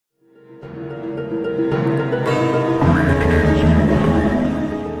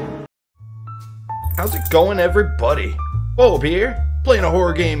How's it going, everybody? Bobe here, playing a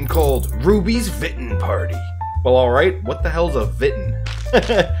horror game called Ruby's Vitten Party. Well, alright, what the hell's a Vitten?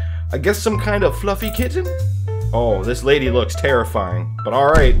 I guess some kind of fluffy kitten? Oh, this lady looks terrifying, but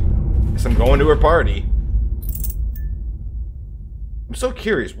alright. Guess I'm going to her party. I'm so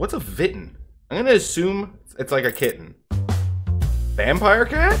curious, what's a Vitten? I'm gonna assume it's like a kitten. Vampire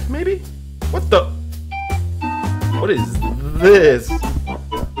cat, maybe? What the? What is this?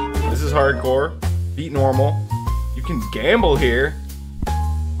 This is hardcore. Beat normal. You can gamble here.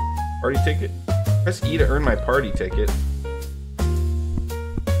 Party ticket? Press E to earn my party ticket.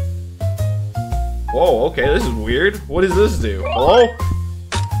 Whoa, okay, this is weird. What does this do? Hello?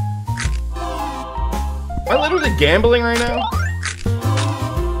 Am I literally gambling right now?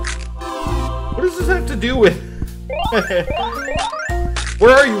 What does this have to do with...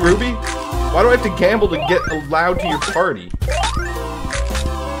 Where are you, Ruby? Why do I have to gamble to get allowed to your party?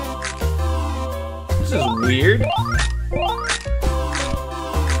 This is weird.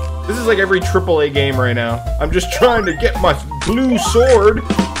 This is like every AAA game right now. I'm just trying to get my blue sword.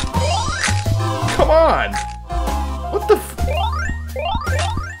 Come on! What the f...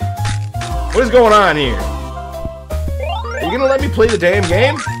 What is going on here? Are you gonna let me play the damn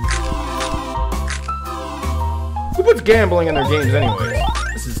game? Who puts gambling in their games anyways?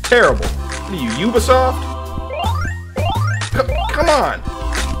 This is terrible. What are you, Ubisoft? Come on!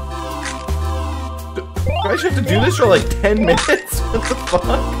 Do I just have to do this for like 10 minutes? What the fuck?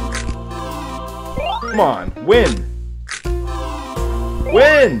 Come on, win!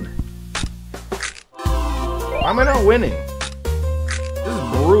 Win! Why am I not winning? This is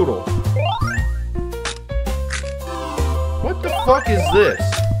brutal. What the fuck is this?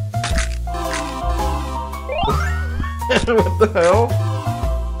 What the hell?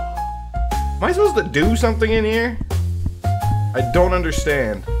 Am I supposed to do something in here? I don't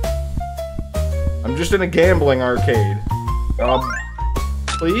understand. I'm just in a gambling arcade.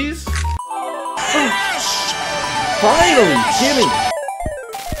 Please? Finally! Gimme!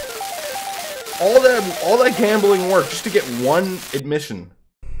 All that gambling work just to get one admission.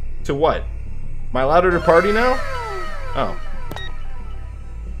 To what? Am I allowed at a party now? Oh.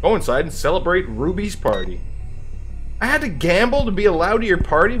 Go inside and celebrate Ruby's party. I had to gamble to be allowed to your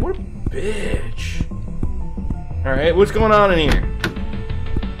party? What a bitch. Alright, what's going on in here?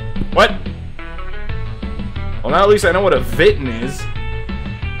 What? Well, now at least I know what a Vitten is.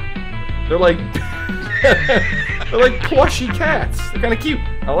 They're like... they're like plushy cats. They're kind of cute.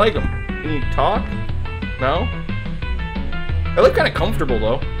 I like them. Can you talk? No? They look kind of comfortable,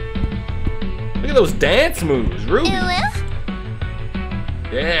 though. Look at those dance moves, Ruby.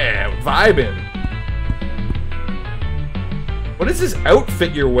 Yeah, vibing. What is this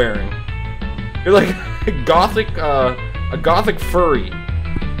outfit you're wearing? You're like a gothic furry.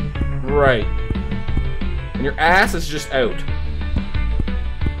 Right. And your ass is just out.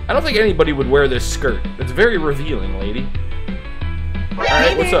 I don't think anybody would wear this skirt. It's very revealing, lady.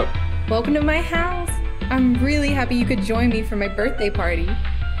 Alright, what's up? Welcome to my house. I'm really happy you could join me for my birthday party.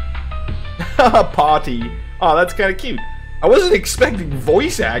 Potty. Oh, that's kind of cute. I wasn't expecting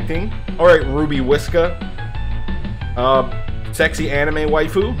voice acting. Alright, Ruby Whiska. Sexy anime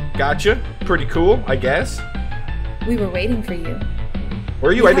waifu. Gotcha. Pretty cool, I guess. We were waiting for you.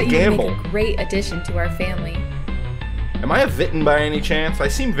 Where are you? I had to gamble. You'd make a great addition to our family. Am I a Vitten by any chance? I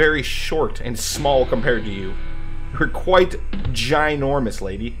seem very short and small compared to you. You're quite ginormous,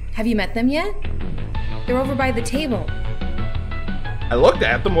 lady. Have you met them yet? They're over by the table. I looked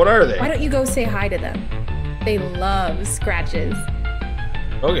at them. What are they? Why don't you go say hi to them? They love scratches.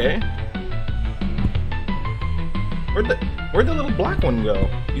 Okay. Where'd the little black one go?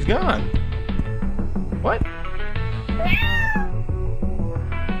 He's gone. What?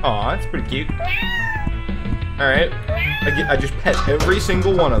 Aw, that's pretty cute. Alright. I just pet every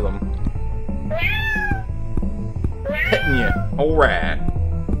single one of them. Petting you. Alright.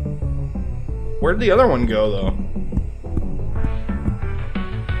 Where'd the other one go, though?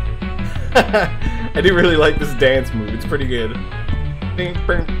 I do really like this dance move. It's pretty good.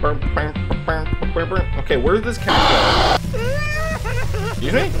 Okay, where did this cat go?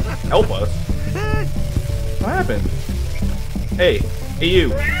 Excuse me? Help us. What happened? Hey. Hey,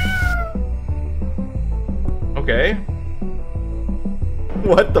 you. Okay.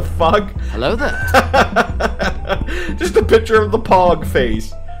 What the fuck? Hello there. Just a picture of the Pog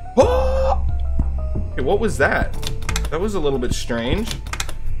face. Okay, what was that? That was a little bit strange.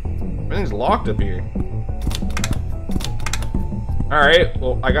 Everything's locked up here. Alright,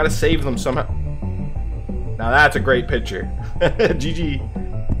 well, I gotta save them somehow. Now that's a great picture. GG.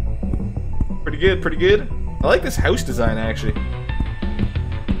 Pretty good, pretty good. I like this house design, actually.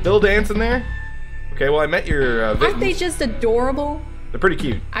 Still dancing there? Okay, well, I met your Aren't they Vittens. just adorable? They're pretty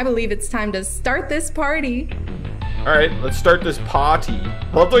cute. I believe it's time to start this party. Alright, let's start this party. I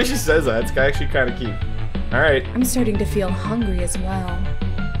love the way she says that. It's actually kind of cute. Alright. I'm starting to feel hungry as well.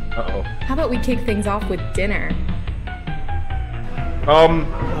 Uh-oh. How about we kick things off with dinner?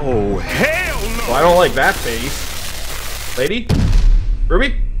 Oh, hell no! Well, I don't like that face. Lady?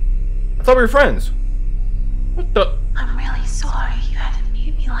 Ruby? I thought we were friends. What the? I'm really sorry you had to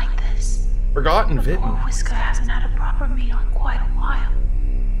meet me like this. Forgotten Poor Vitten. Whisker hasn't had a proper meal in quite a while.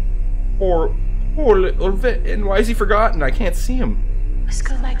 Poor little Vitten. Why is he forgotten? I can't see him.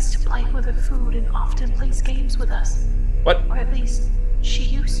 Whisker likes to play with her food and often plays games with us. What? Or at least, she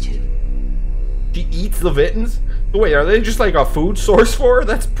used to. She eats the Vittens? Wait, are they just like a food source for her?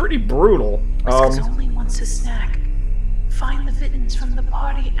 That's pretty brutal. Whisker's only wants a snack. Find the Vittens from the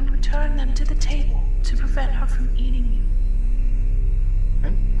party and return them to the table to prevent her from eating you.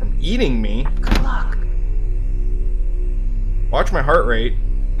 From eating me? Good luck. Watch my heart rate.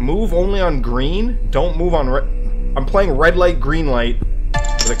 Move only on green. Don't move on red. I'm playing red light, green light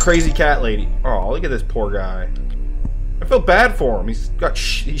with a crazy cat lady. Oh, look at this poor guy. I feel bad for him. He's got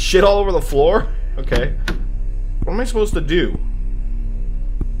he's shit all over the floor. Okay. What am I supposed to do?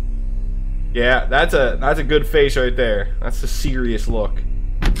 Yeah, that's a good face right there. That's a serious look.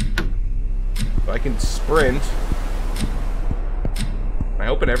 If I can sprint. Can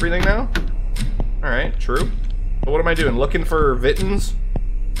I open everything now? Alright, true. But what am I doing? Looking for Vittens?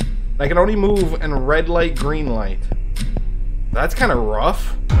 I can only move in red light, green light. That's kind of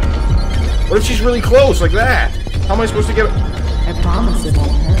rough. What if she's really close, like that? How am I supposed to get... I promise it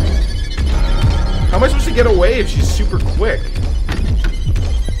won't hurt. How am I supposed to get away if she's super quick?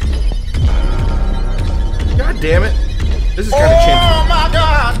 God damn it. This is kind of chintzy. Oh my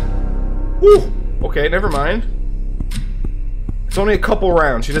god! Woo! Okay, never mind. It's only a couple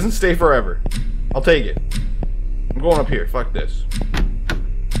rounds. She doesn't stay forever. I'll take it. I'm going up here. Fuck this.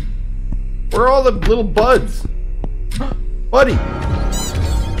 Where are all the little buds? Buddy!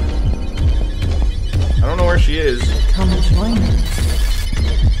 I don't know where she is. Come and join us.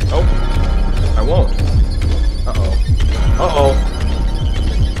 Oh. I won't. Uh-oh. Uh-oh.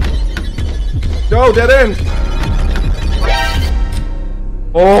 No, dead end!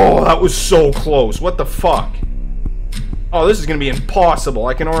 Oh, that was so close. What the fuck? Oh, this is gonna be impossible.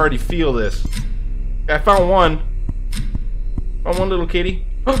 I can already feel this. Okay, I found one. Found one little kitty.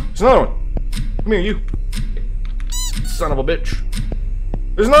 There's another one. Come here, you. Son of a bitch.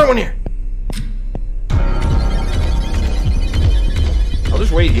 There's another one here. I'll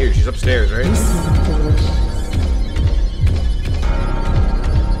just wait here. She's upstairs, right?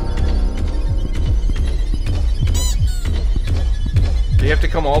 Do you have to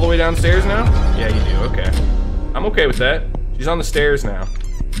come all the way downstairs now? Yeah, you do. Okay. I'm okay with that. She's on the stairs now.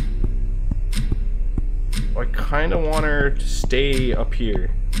 I kind of want her to stay up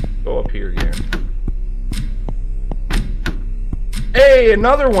here. Go up here again. Hey,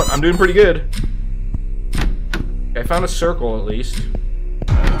 another one! I'm doing pretty good. Okay, I found a circle at least.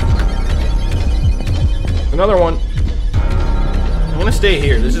 Another one. I want to stay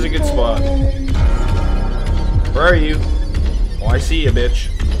here. This is a good spot. Where are you? Oh, I see you, bitch.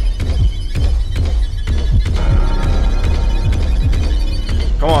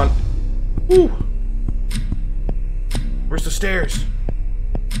 Come on. Woo! Where's the stairs?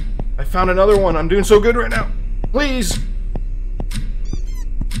 I found another one. I'm doing so good right now. Please!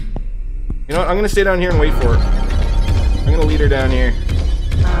 You know what? I'm gonna stay down here and wait for her. I'm gonna lead her down here.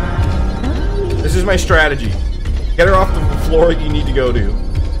 This is my strategy. Get her off the floor you need to go to.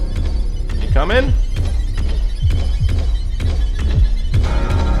 You coming?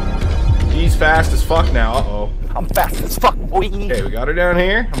 She's fast as fuck now. Uh-oh. I'm fast as fuck, boy. Okay, we got her down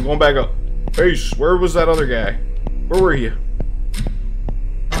here. I'm going back up. Peace. Where was that other guy? Where were you?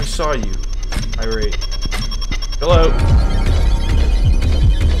 Oh, I saw you. Irate. Hello.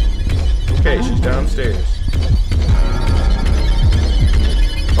 Okay, she's downstairs.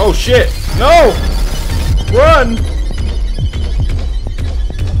 Oh shit! No! Run!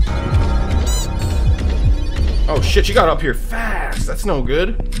 Oh shit, she got up here fast. That's no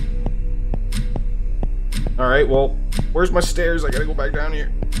good. Alright, well, where's my stairs? I gotta go back down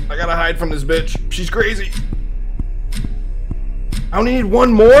here. I gotta hide from this bitch. She's crazy. I only need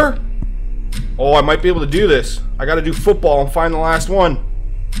one more? Oh, I might be able to do this. I gotta do football and find the last one.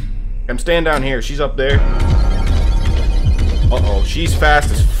 I'm staying down here. She's up there. Uh-oh, she's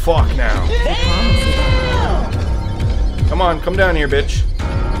fast as fuck now. Come on, come down here, bitch.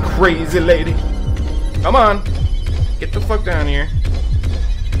 Crazy lady. Come on. Get the fuck down here.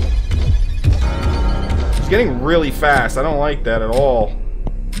 She's getting really fast. I don't like that at all.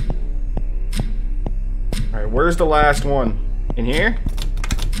 where's the last one? In here?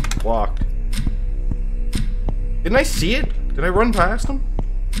 Locked. Didn't I see it? Did I run past him?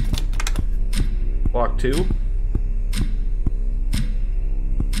 Locked 2.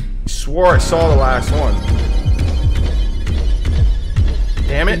 I swore I saw the last one.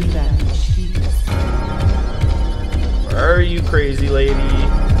 Damn it. Where are you, crazy lady?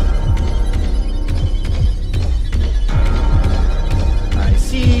 I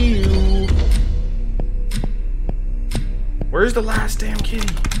see you. Where's the last damn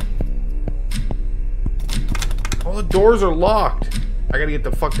kitty? All the doors are locked. I gotta get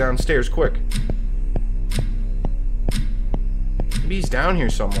the fuck downstairs quick. Maybe he's down here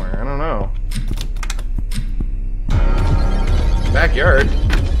somewhere. I don't know. Backyard.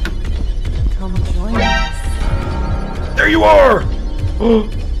 Come join us. There you are!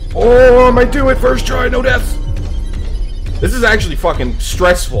 Oh, I might do it. First try, no deaths. This is actually fucking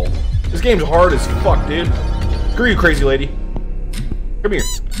stressful. This game's hard as fuck, dude. Screw you, crazy lady. Come here.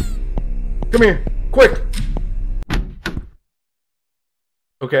 Come here. Quick.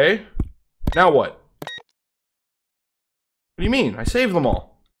 Okay. Now what? What do you mean? I saved them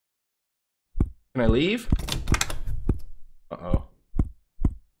all. Can I leave? Uh-oh.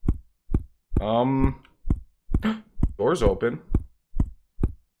 Door's open.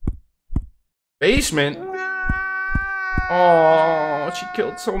 Basement? Oh, she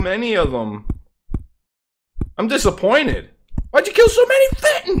killed so many of them. I'm disappointed. Why'd you kill so many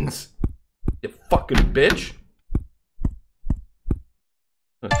Vittens? You fucking bitch.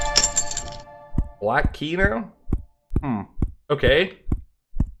 Black key now? Okay.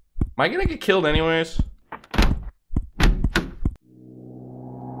 Am I gonna get killed anyways?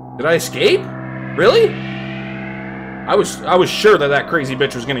 Did I escape? Really? I was sure that crazy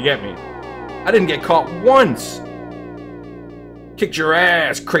bitch was gonna get me. I didn't get caught once. Kicked your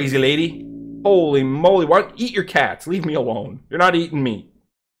ass, crazy lady. Holy moly, why don't you eat your cats? Leave me alone. You're not eating me.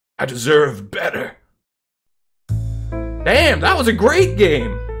 I deserve better. Damn, that was a great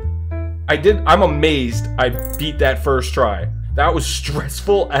game. I'm amazed I beat that first try. That was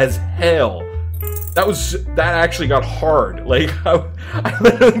stressful as hell. That actually got hard. Like, I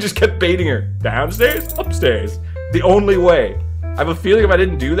literally just kept baiting her. Downstairs? Upstairs. The only way. I have a feeling if I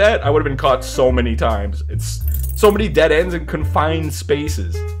didn't do that, I would have been caught so many times. It's so many dead ends and confined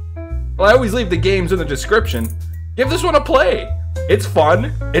spaces. Well, I always leave the games in the description. Give this one a play. It's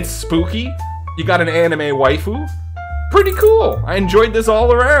fun. It's spooky. You got an anime waifu. Pretty cool. I enjoyed this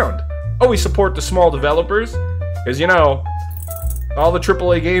all around. Always support the small developers. Because, you know, all the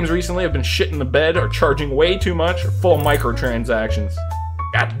AAA games recently have been shit in the bed, or charging way too much, or full of microtransactions.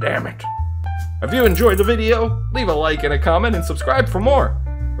 God damn it. If you enjoyed the video, leave a like and a comment and subscribe for more.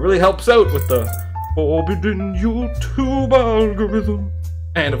 It really helps out with the forbidden YouTube algorithm.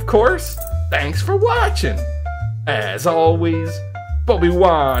 And of course, thanks for watching. As always,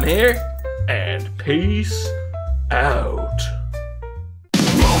 Bobe-Wan here, and peace out.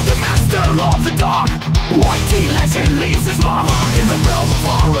 The master of the dark, white tea legend leaves his mark. In the realm of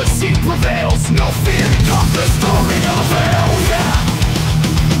horror, sin prevails. No fear, not the story of hell, yeah.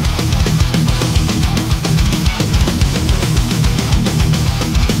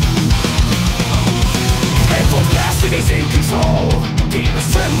 Evil bastard is in control.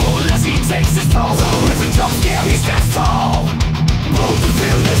 Demons tremble as he takes his toll. With a jump scare, he stands tall. Both the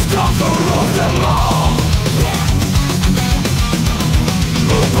villainous conqueror of them all.